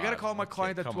my god. So I got to call my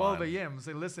client at come 12 on. a.m. and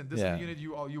say, listen, this is the unit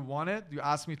you wanted. You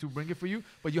asked me to bring it for you,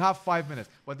 but you have 5 minutes.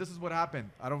 But this is what happened.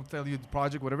 I don't tell you the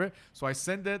project, whatever. So I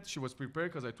sent it. She was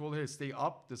prepared because I told her, stay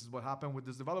up. This is what happened with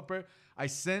this developer. I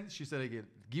sent. She said, again,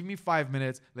 give me 5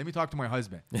 minutes. Let me talk to my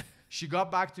husband. She got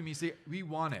back to me, say, we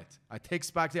want it. I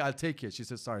text back, I'll take it. She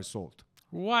said, sorry, sold.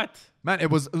 What? Man, it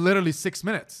was literally 6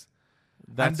 minutes.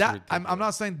 That's I'm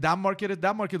not saying that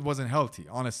market wasn't healthy,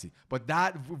 honestly. But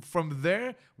from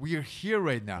there, we are here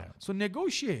right now. Yeah. So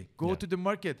negotiate. Go to the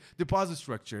market, deposit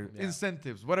structure,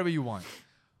 incentives, whatever you want.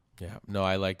 Yeah, no,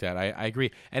 I like that. I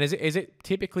agree. And is it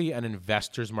typically an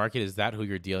investor's market? Is that who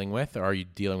you're dealing with, or are you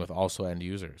dealing with also end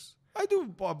users? I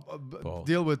do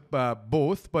deal with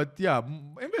both, but yeah,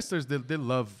 investors they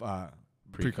love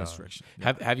pre-construction.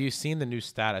 Yeah. Have you seen the new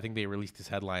stat? I think they released this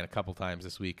headline a couple times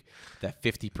this week that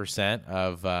 50%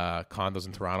 of condos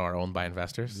in Toronto are owned by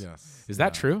investors. Yes. Is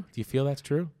that true? Do you feel that's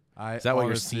true? Is that what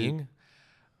you're seeing?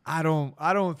 I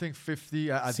don't think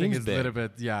 50. I think it's a little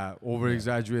bit over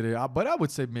exaggerated. But I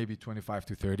would say maybe 25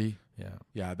 to 30.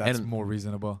 Yeah, that's more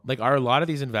reasonable. Like, are a lot of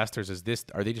these investors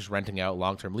are they just renting out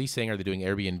long-term leasing? Are they doing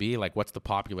Airbnb? Like, what's the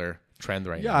popular trend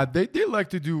right now? Yeah, they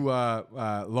like to do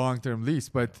long-term lease,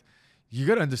 but you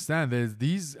got to understand that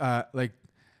these they're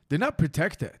not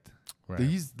protected. Right.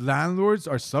 These landlords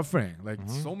are suffering. Like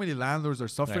so many landlords are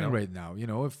suffering right now. You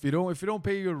know, if you don't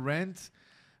pay your rent,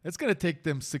 it's gonna take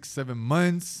them 6-7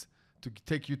 months to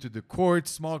take you to the court,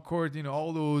 small court. You know,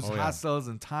 all those hassles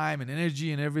and time and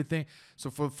energy and everything. So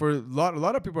for a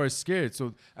lot of people are scared.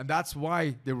 So and that's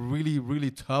why they're really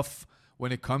really tough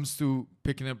when it comes to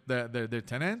picking up their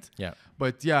tenant. Yeah.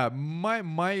 But yeah,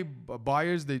 my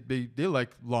buyers they like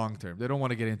long term. They don't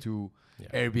want to get into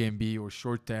Airbnb or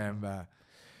short term.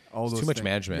 All those too much things.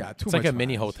 management. Yeah, it's like a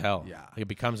mini hotel. Yeah. Like it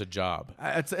becomes a job.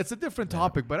 It's a different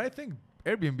topic, but I think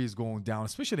Airbnb is going down,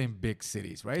 especially in big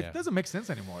cities, right? It doesn't make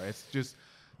sense anymore. It's just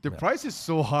the price is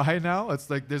so high now. It's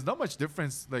like there's not much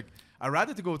difference. Like I'd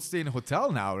rather to go stay in a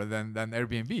hotel now than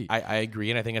Airbnb. I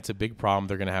agree, and I think that's a big problem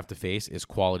they're going to have to face is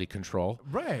quality control.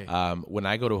 Right. When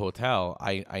I go to a hotel,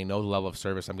 I know the level of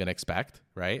service I'm going to expect,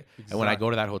 right? Exactly. And when I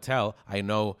go to that hotel, I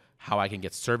know how I can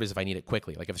get service if I need it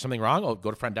quickly. Like if there's something wrong, I'll go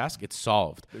to front desk. It's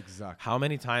solved. Exactly. How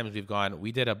many times we've gone?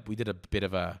 We did a bit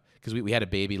of a because we had a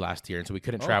baby last year, and so we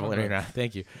couldn't travel internationally.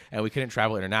 Thank you. And we couldn't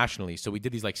travel internationally, so we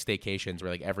did these like staycations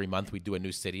where like every month we do a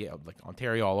new city, like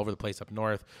Ontario, all over the place, up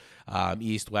north,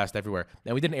 east, west, everywhere.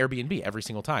 And we did an Airbnb every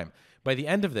single time. By the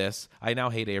end of this, I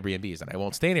now hate Airbnbs, and I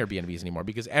won't stay in Airbnbs anymore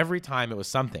because every time it was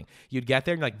something. You'd get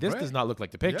there and like, this does not look like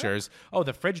the pictures. Yeah. Oh,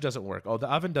 the fridge doesn't work. Oh, the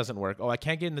oven doesn't work. Oh, I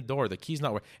can't get in the door. The key's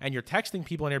not working. And you're texting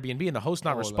people on Airbnb, and the host's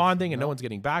not responding, and no one's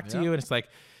getting back to you. And it's like,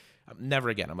 never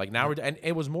again. I'm like, now and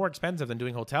it was more expensive than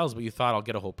doing hotels, but you thought I'll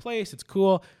get a whole place. It's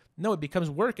cool. No, it becomes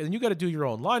work, and then you got to do your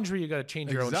own laundry. You got to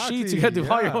change your own sheets. You got to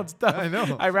do all your own stuff. I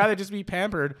know. I'd rather just be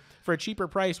pampered for a cheaper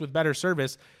price with better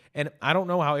service. And I don't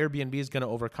know how Airbnb is going to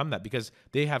overcome that because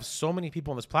they have so many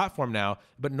people on this platform now,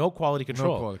 but no quality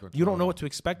control. You don't know what to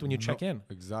expect when you check in.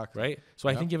 Exactly. Right? So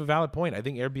I think you have a valid point. I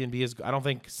think Airbnb is, I don't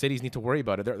think cities need to worry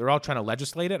about it. They're all trying to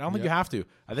legislate it. I don't think you have to.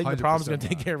 I think the problem's going to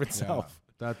take care of itself.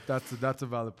 Yeah. That's a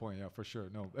valid point. Yeah, for sure.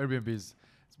 No, Airbnb is,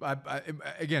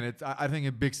 again, I think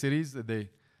in big cities,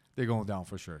 they're going down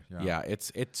for sure. Yeah,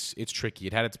 it's tricky.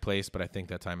 It had its place, but I think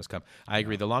that time has come. I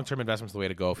agree. The long-term investment's the way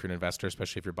to go if you're an investor,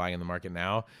 especially if you're buying in the market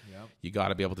now. Yep. You got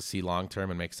to be able to see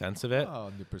long-term and make sense of it.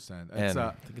 100%. And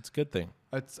I think it's a good thing.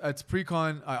 It's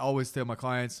pre-con. I always tell my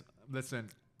clients, listen,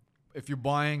 if you're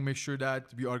buying, make sure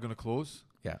that we are going to close.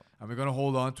 Yeah. And we're going to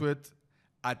hold on to it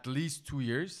at least 2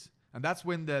 years. And that's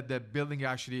when the building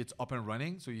actually it's up and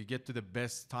running. So you get to the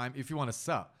best time if you want to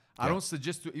sell. I don't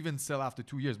suggest to even sell after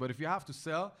 2 years, but if you have to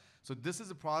sell, so this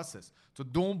is a process. So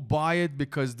don't buy it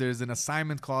because there's an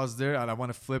assignment clause there and I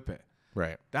want to flip it.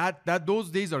 Right. That those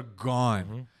days are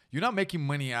gone. You're not making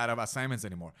money out of assignments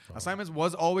anymore. Assignments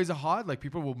was always hot. Like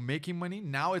people were making money.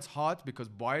 Now it's hot because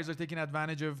buyers are taking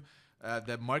advantage of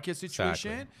the market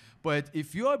situation. Exactly. But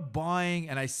if you are buying,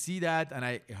 and I see that, and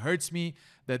it hurts me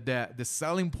that the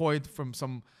selling point from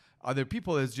some other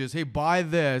people is just, hey, buy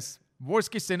this.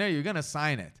 Worst case scenario, you're gonna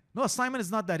sign it. No, assignment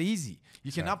is not that easy.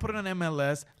 You cannot put it on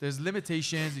MLS. There's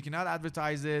limitations. You cannot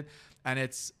advertise it, and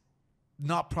it's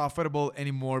not profitable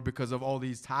anymore because of all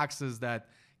these taxes that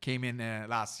came in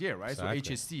last year, right? Exactly.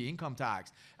 So HST, income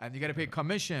tax, and you got to pay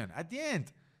commission. At the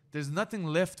end, there's nothing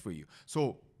left for you.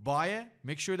 So buy it.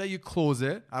 Make sure that you close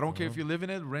it. I don't care if you live in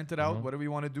it, rent it out, whatever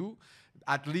you want to do.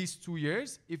 At least 2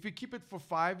 years. If you keep it for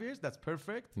 5 years, that's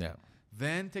perfect. Yeah.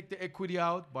 Then take the equity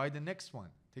out, buy the next one.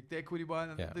 Take the equity buy,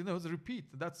 and repeat.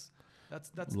 That's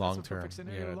long a term. perfect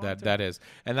scenario. Yeah, long term. that is,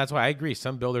 and that's why I agree.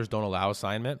 Some builders don't allow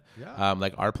assignment. Yeah.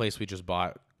 Like our place we just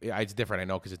bought. It's different, I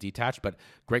know, because it's detached, but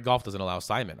Great Golf doesn't allow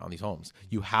assignment on these homes.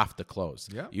 You have to close.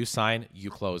 Yeah. You sign, you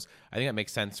close. I think that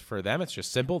makes sense for them. It's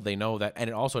just simple. They know that, and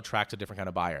it also attracts a different kind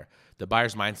of buyer. The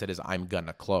buyer's mindset is, I'm going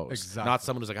to close. Exactly. Not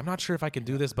someone who's like, I'm not sure if I can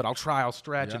do this, but I'll try, I'll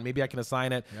stretch, and maybe I can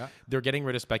assign it. Yeah. They're getting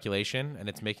rid of speculation, and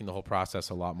it's making the whole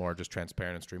process a lot more just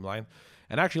transparent and streamlined.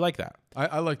 And I actually like that.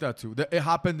 I like that too. It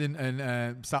happened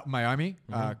in South Miami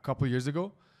a couple of years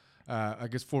ago. I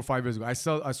guess 4 or 5 years ago.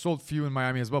 I sold few in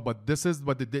Miami as well, but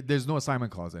there's no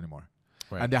assignment clause anymore.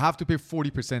 Right. And they have to pay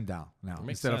 40% down now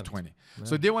instead of sense. 20.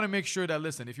 So they want to make sure that,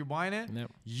 listen, if you're buying it,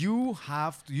 Yep. you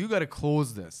got to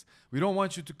close this. We don't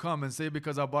want you to come and say,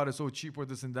 because I bought it so cheap or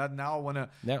this and that, now I want to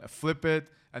Yep. flip it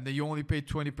and then you only pay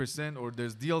 20%, or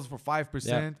there's deals for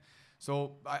 5%.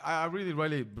 So I really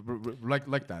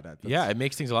like that. Yeah, it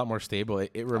makes things a lot more stable.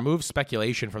 It removes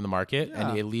speculation from the market,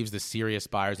 and it leaves the serious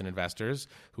buyers and investors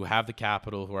who have the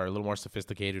capital, who are a little more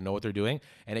sophisticated, who know what they're doing,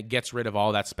 and it gets rid of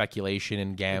all that speculation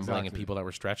and gambling and people that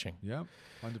were stretching. Yeah,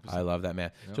 100%. I love that,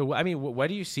 man. So, I mean, what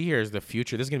do you see here as the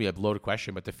future? This is going to be a loaded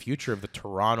question, but the future of the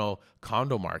Toronto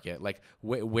condo market, like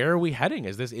where are we heading?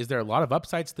 Is there a lot of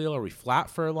upside still? Are we flat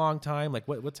for a long time? Like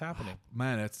what's happening?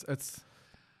 Man,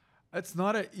 it's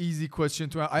not an easy question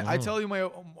to answer. I tell you my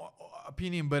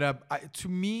opinion, but to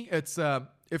me, it's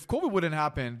if COVID wouldn't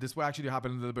happen, this would actually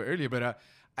happen a little bit earlier. But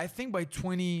I think by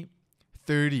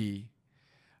 2030,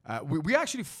 we're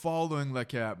actually following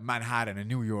like Manhattan and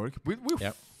New York.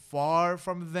 We're far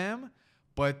from them,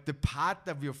 but the path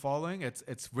that we're following,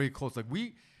 it's very close. Like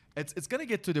it's gonna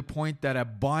get to the point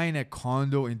that buying a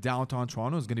condo in downtown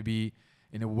Toronto is gonna be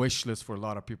in a wish list for a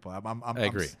lot of people. I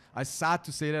agree. I'm sad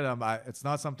to say that it's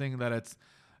not something that it's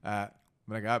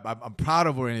I'm proud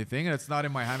of or anything, and it's not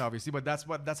in my hand, obviously. But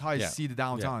that's how I see the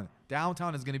downtown. Yeah.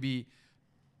 Downtown is going to be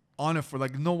on it for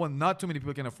like not too many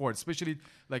people can afford, especially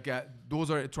like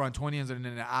those are Torontonians and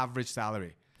an average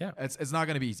salary. Yeah, it's not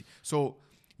going to be easy. So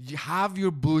you have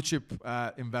your blue chip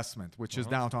investment, which is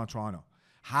downtown Toronto.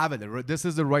 Have it. This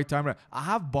is the right time. I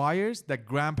have buyers that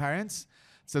grandparents,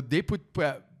 so they put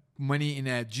money in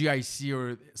a GIC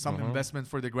or some investment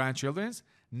for their grandchildren's.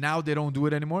 Now they don't do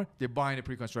it anymore. They're buying a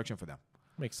pre-construction for them.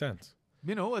 Makes sense.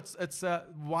 You know, it's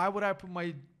why would I put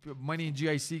my money in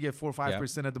GIC, get 4 or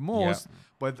 5% at the most?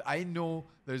 But I know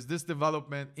there's this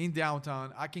development in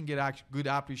downtown. I can get good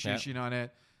appreciation on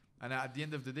it, and at the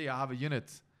end of the day, I have a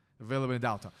unit available in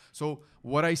downtown. So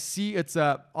what I see, it's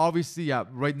obviously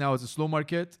right now it's a slow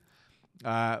market,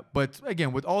 but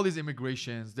again, with all these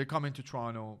immigrations, they're coming to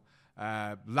Toronto.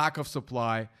 Lack of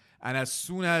supply, and as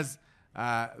soon as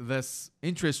this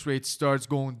interest rate starts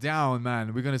going down,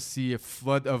 man, we're gonna see a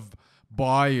flood of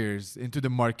buyers into the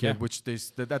market, which they're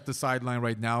at the sideline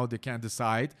right now. They can't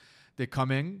decide. They're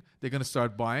coming. They're gonna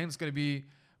start buying. It's gonna be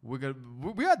we're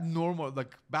at normal,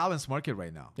 like balanced market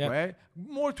right now, right?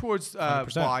 More towards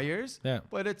buyers,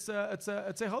 but it's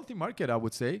a healthy market, I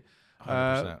would say.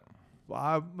 100%.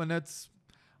 And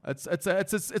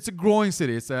it's a growing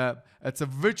city. It's a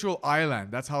virtual island.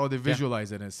 That's how they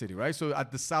visualize it in a city, right? So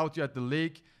at the south you're at the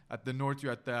lake, at the north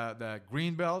you're at the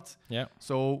green belt. Yeah.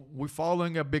 So we're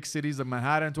following big cities like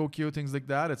Manhattan, Tokyo, things like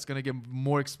that. It's gonna get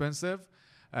more expensive,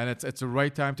 and it's the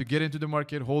right time to get into the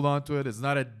market. Hold on to it. It's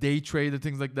not a day trade and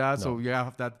things like that. No. So you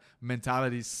have that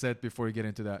mentality set before you get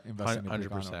into that investing.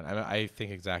 100%. I think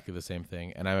exactly the same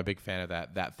thing, and I'm a big fan of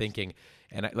that thinking.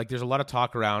 And there's a lot of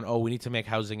talk around, we need to make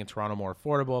housing in Toronto more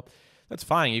affordable. That's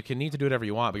fine. You can need to do whatever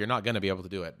you want, but you're not going to be able to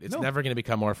do it. It's never going to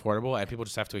become more affordable, and people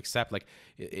just have to accept, like,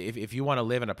 if you want to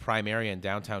live in a prime area in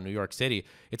downtown New York City,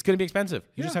 it's going to be expensive.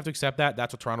 You just have to accept that.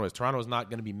 That's what Toronto is. Toronto is not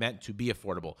going to be meant to be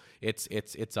affordable. It's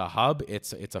a hub.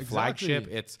 It's a flagship.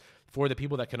 It's for the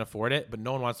people that can afford it, but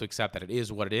no one wants to accept that it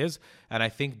is what it is. And I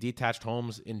think detached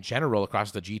homes in general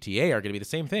across the GTA are going to be the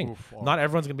same thing. Not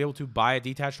everyone's going to be able to buy a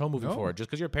detached home moving forward. Just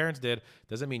because your parents did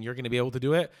doesn't mean you're going to be able to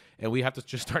do it. And we have to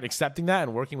just start accepting that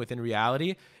and working within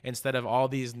reality instead of all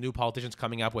these new politicians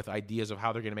coming up with ideas of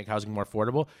how they're going to make housing more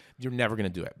affordable. You're never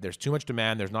going to do it. There's too much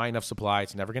demand. There's not enough supply.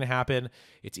 It's never going to happen.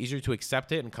 It's easier to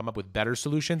accept it and come up with better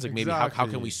solutions. Like maybe how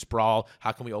can we sprawl?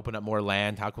 How can we open up more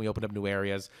land? How can we open up new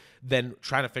areas? Than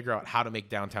trying to figure out how to make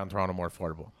downtown Toronto more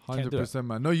affordable. 100%,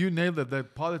 man. No, you nailed it. The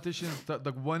politicians,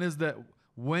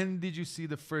 when did you see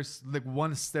the first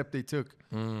one step they took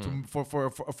for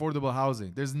affordable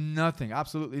housing? There's nothing,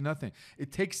 absolutely nothing.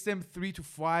 It takes them 3 to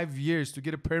 5 years to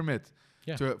get a permit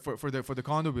for the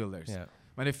condo builders. Yeah.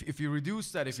 And if you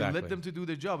reduce that, if you let them to do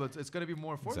their job, it's going to be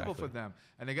more affordable for them,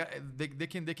 and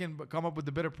they can come up with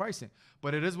the better pricing.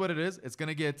 But it is what it is. It's going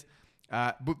to get.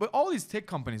 But all these tech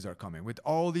companies are coming with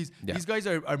all these. Yeah. These guys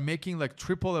are making like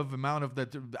triple of the amount of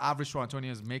that the average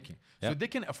Torontonian is making. So they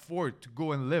can afford to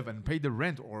go and live and pay the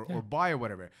rent or buy or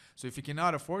whatever. So if you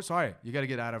cannot afford, sorry, you got to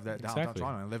get out of that downtown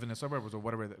Toronto and live in the suburbs or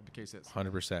whatever the case is.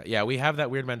 100%. Yeah, we have that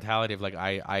weird mentality of like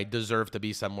I deserve to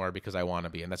be somewhere because I want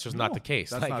to be, and that's just not the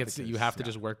case. Like it's you have to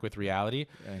just work with reality.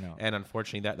 I know. And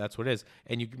unfortunately, that's what it is.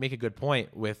 And you make a good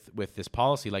point with this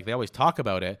policy. Like they always talk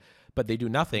about it, but they do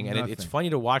nothing. And it's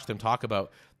funny to watch them talk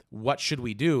about what should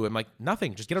we do? I'm like,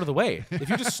 nothing. Just get out of the way. If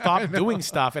you just stop doing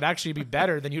stuff, it'd actually be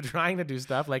better than you trying to do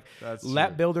stuff. Like,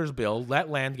 let builders build, let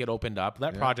land get opened up,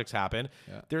 let projects happen.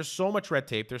 Yeah. There's so much red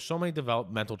tape. There's so many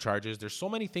developmental charges. There's so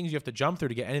many things you have to jump through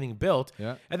to get anything built.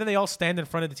 Yeah. And then they all stand in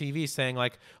front of the TV saying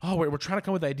like, oh, we're trying to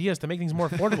come with ideas to make things more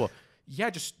affordable. Yeah,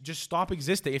 just stop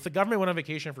existing. If the government went on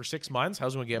vacation for 6 months,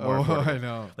 housing would get more affordable. I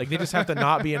know. Like they just have to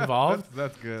not be involved.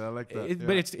 That's good. I like that.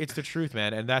 But it's the truth,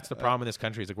 man. And that's the problem in this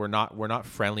country is like we're not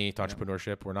friendly to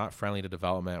entrepreneurship. We're not friendly to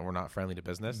development. We're not friendly to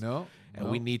business. And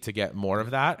we need to get more of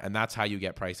that. And that's how you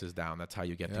get prices down. That's how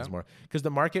you get things more. Because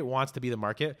the market wants to be the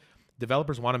market.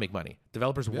 Developers want to make money.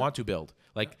 Developers want to build.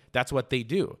 Like that's what they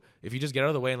do. If you just get out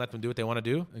of the way and let them do what they want to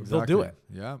do, they'll do it.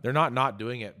 Yeah. They're not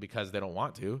doing it because they don't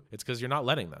want to. It's because you're not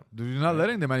letting them. You're not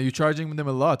letting them, and you're charging them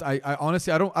a lot. I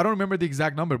honestly I don't remember the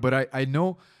exact number, but I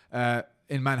know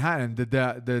in Manhattan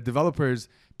the developers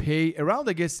pay around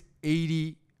I guess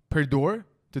 $80 per door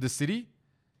to the city.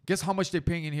 Guess how much they're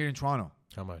paying in here in Toronto?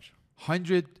 How much?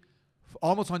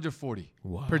 Almost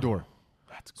 $140 per door.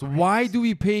 That's so why do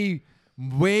we pay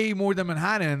way more than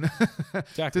Manhattan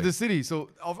to the city? So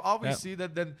obviously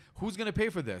that then who's going to pay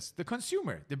for this? The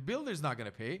consumer. The builder's not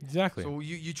going to pay. Exactly. So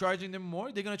you charging them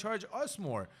more, they're going to charge us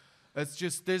more. It's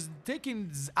just there's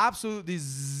taking absolutely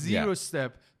zero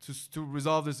step to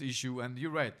resolve this issue. And you're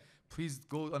right. Please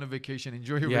go on a vacation,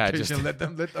 enjoy your vacation, let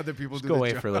other people do go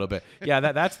away for a little bit. Yeah,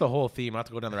 that's the whole theme. Not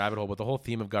to go down the rabbit hole, but the whole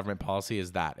theme of government policy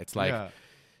is that it's like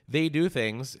they do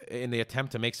things in the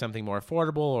attempt to make something more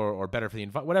affordable or better for the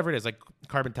environment, whatever it is. Like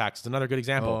carbon tax is another good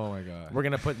example. Oh my God. We're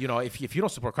going to put, if you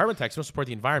don't support carbon tax, you don't support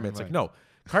the environment. It's like, no.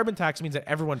 Carbon tax means that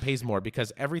everyone pays more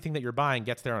because everything that you're buying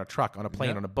gets there on a truck, on a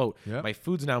plane, on a boat. Yep. My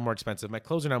food's now more expensive. My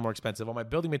clothes are now more expensive. All my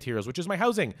building materials, which is my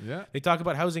housing. Yeah. They talk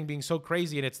about housing being so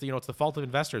crazy and it's the fault of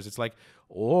investors. It's like,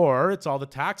 or it's all the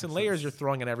tax and layers you're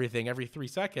throwing at everything every 3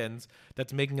 seconds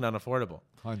that's making it unaffordable.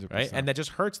 100%. Right? And that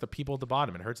just hurts the people at the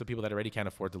bottom. It hurts the people that already can't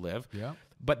afford to live. Yeah.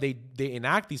 But they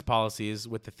enact these policies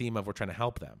with the theme of we're trying to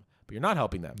help them. But you're not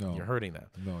helping them. No. You're hurting them.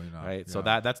 No, you're not. Right? Yeah. So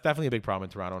that's definitely a big problem in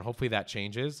Toronto, and hopefully that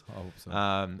changes. I hope so.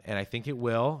 And I think it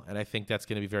will, and I think that's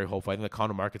going to be very hopeful. I think the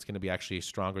condo market's going to be actually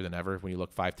stronger than ever when you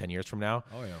look 5-10 years from now.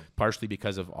 Oh, yeah. Partially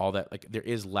because of all that. Like there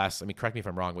is less, correct me if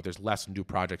I'm wrong, but there's less new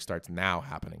project starts now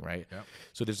happening, right? Yep.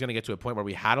 So there's going to get to a point where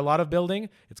we had a lot of building.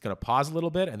 It's going to pause a little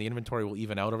bit, and the inventory will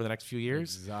even out over the next few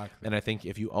years. Exactly. And I think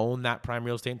if you own that prime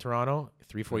real estate in Toronto,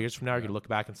 3-4 years from now, you're going to look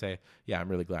back and say, yeah, I'm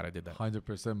really glad I did that.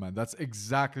 100%, man. That's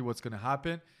exactly what's going to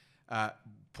happen.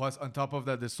 Plus, on top of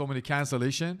that, there's so many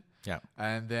cancellation. Yeah.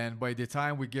 And then by the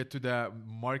time we get to the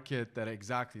market that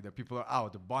people are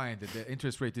out, they're buying, the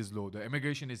interest rate is low, the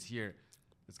immigration is here,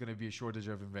 it's going to be a shortage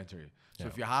of inventory. So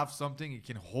if you have something, you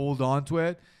can hold on to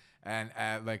it. And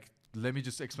let me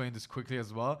just explain this quickly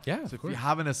as well. Yeah. So if you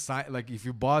haven't if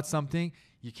you bought something,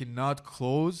 you cannot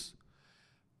close,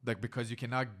 because you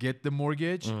cannot get the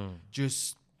mortgage,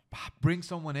 just bring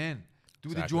someone in, do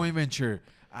the joint venture.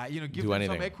 Give them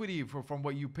some equity from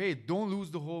what you paid. Don't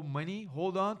lose the whole money.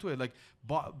 Hold on to it.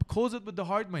 Close it with the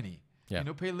hard money. Yeah.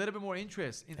 Pay a little bit more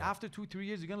interest. And after 2-3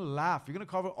 years, you're gonna laugh. You're gonna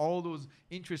cover all those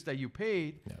interest that you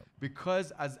paid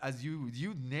because as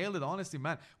you nailed it. Honestly,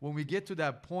 man, when we get to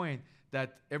that point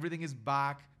that everything is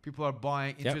back, people are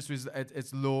buying, interest rates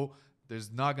it's low.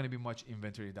 There's not gonna be much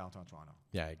inventory in downtown Toronto.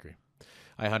 Yeah, I agree.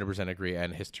 I 100% agree.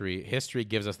 And history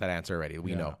gives us that answer already.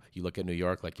 We know. You look at New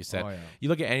York, like you said, you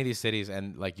look at any of these cities,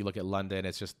 and like you look at London,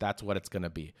 it's just, that's what it's going to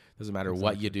be. Doesn't matter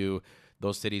what you do.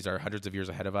 Those cities are hundreds of years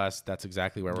ahead of us. That's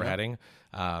exactly where we're heading.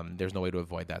 There's no way to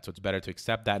avoid that. So it's better to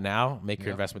accept that now, make your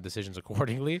investment decisions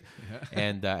accordingly,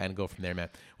 and go from there, man.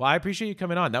 Well, I appreciate you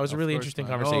coming on. That was a really interesting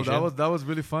conversation. Oh, that was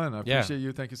really fun. I appreciate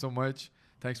you. Thank you so much.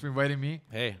 Thanks for inviting me.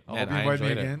 Hey, I hope you invite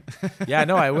me again. Yeah,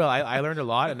 no, I will. I learned a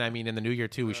lot. And I mean, in the new year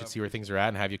too, we should see where things are at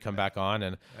and have you come back on,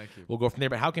 and we'll go from there.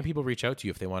 But how can people reach out to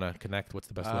you if they want to connect? What's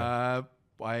the best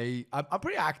way? I'm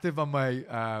pretty active on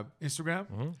my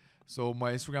Instagram. So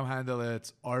my Instagram handle,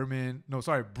 it's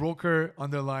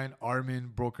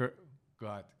broker_Armin broker.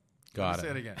 God. Let me say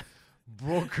it again.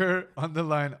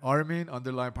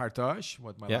 broker_Armin Partash,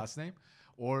 what's my last name,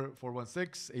 or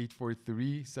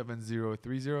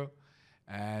 416-843-7030.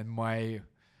 And my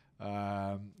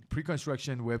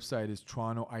pre-construction website is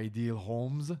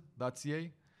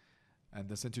torontoidealhomes.ca. And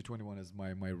the Century 21 is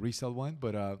my resale one.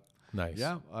 But nice.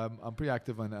 Yeah, I'm pretty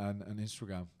active on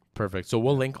Instagram. Perfect. So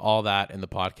we'll link all that in the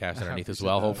podcast underneath as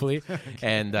well, hopefully.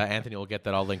 And Anthony will get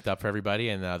that all linked up for everybody,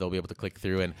 and they'll be able to click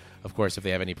through. And, of course, if they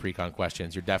have any pre-con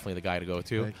questions, you're definitely the guy to go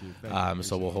to. Thank you.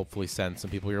 So we'll hopefully send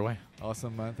some people your way.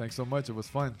 Awesome, man. Thanks so much. It was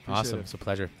fun. Awesome. It's a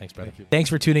pleasure. Thanks, brother. Thanks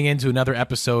for tuning in to another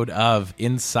episode of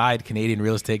Inside Canadian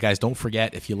Real Estate. Guys, don't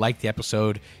forget, if you liked the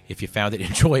episode, if you found it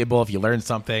enjoyable, if you learned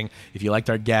something, if you liked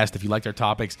our guest, if you liked our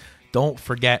topics, don't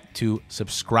forget to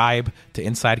subscribe to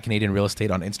Inside Canadian Real Estate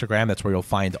on Instagram. That's where you'll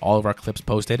find all of our clips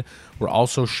posted. We're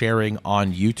also sharing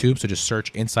on YouTube, so just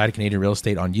search Inside Canadian Real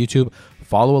Estate on YouTube.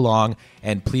 Follow along,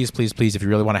 and please, please, please, if you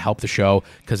really want to help the show,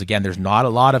 because again, there's not a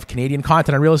lot of Canadian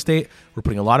content on real estate. We're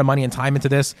putting a lot of money and time into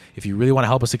this. If you really want to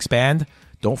help us expand,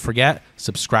 don't forget,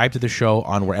 subscribe to the show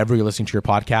on wherever you're listening to your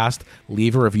podcast.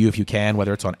 Leave a review if you can,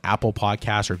 whether it's on Apple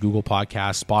Podcasts or Google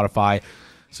Podcasts, Spotify.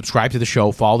 Subscribe to the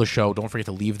show, follow the show. Don't forget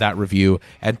to leave that review.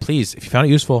 And please, if you found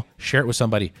it useful, share it with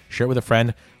somebody. Share it with a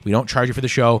friend. We don't charge you for the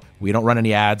show. We don't run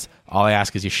any ads. All I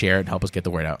ask is you share it and help us get the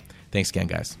word out. Thanks again,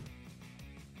 guys.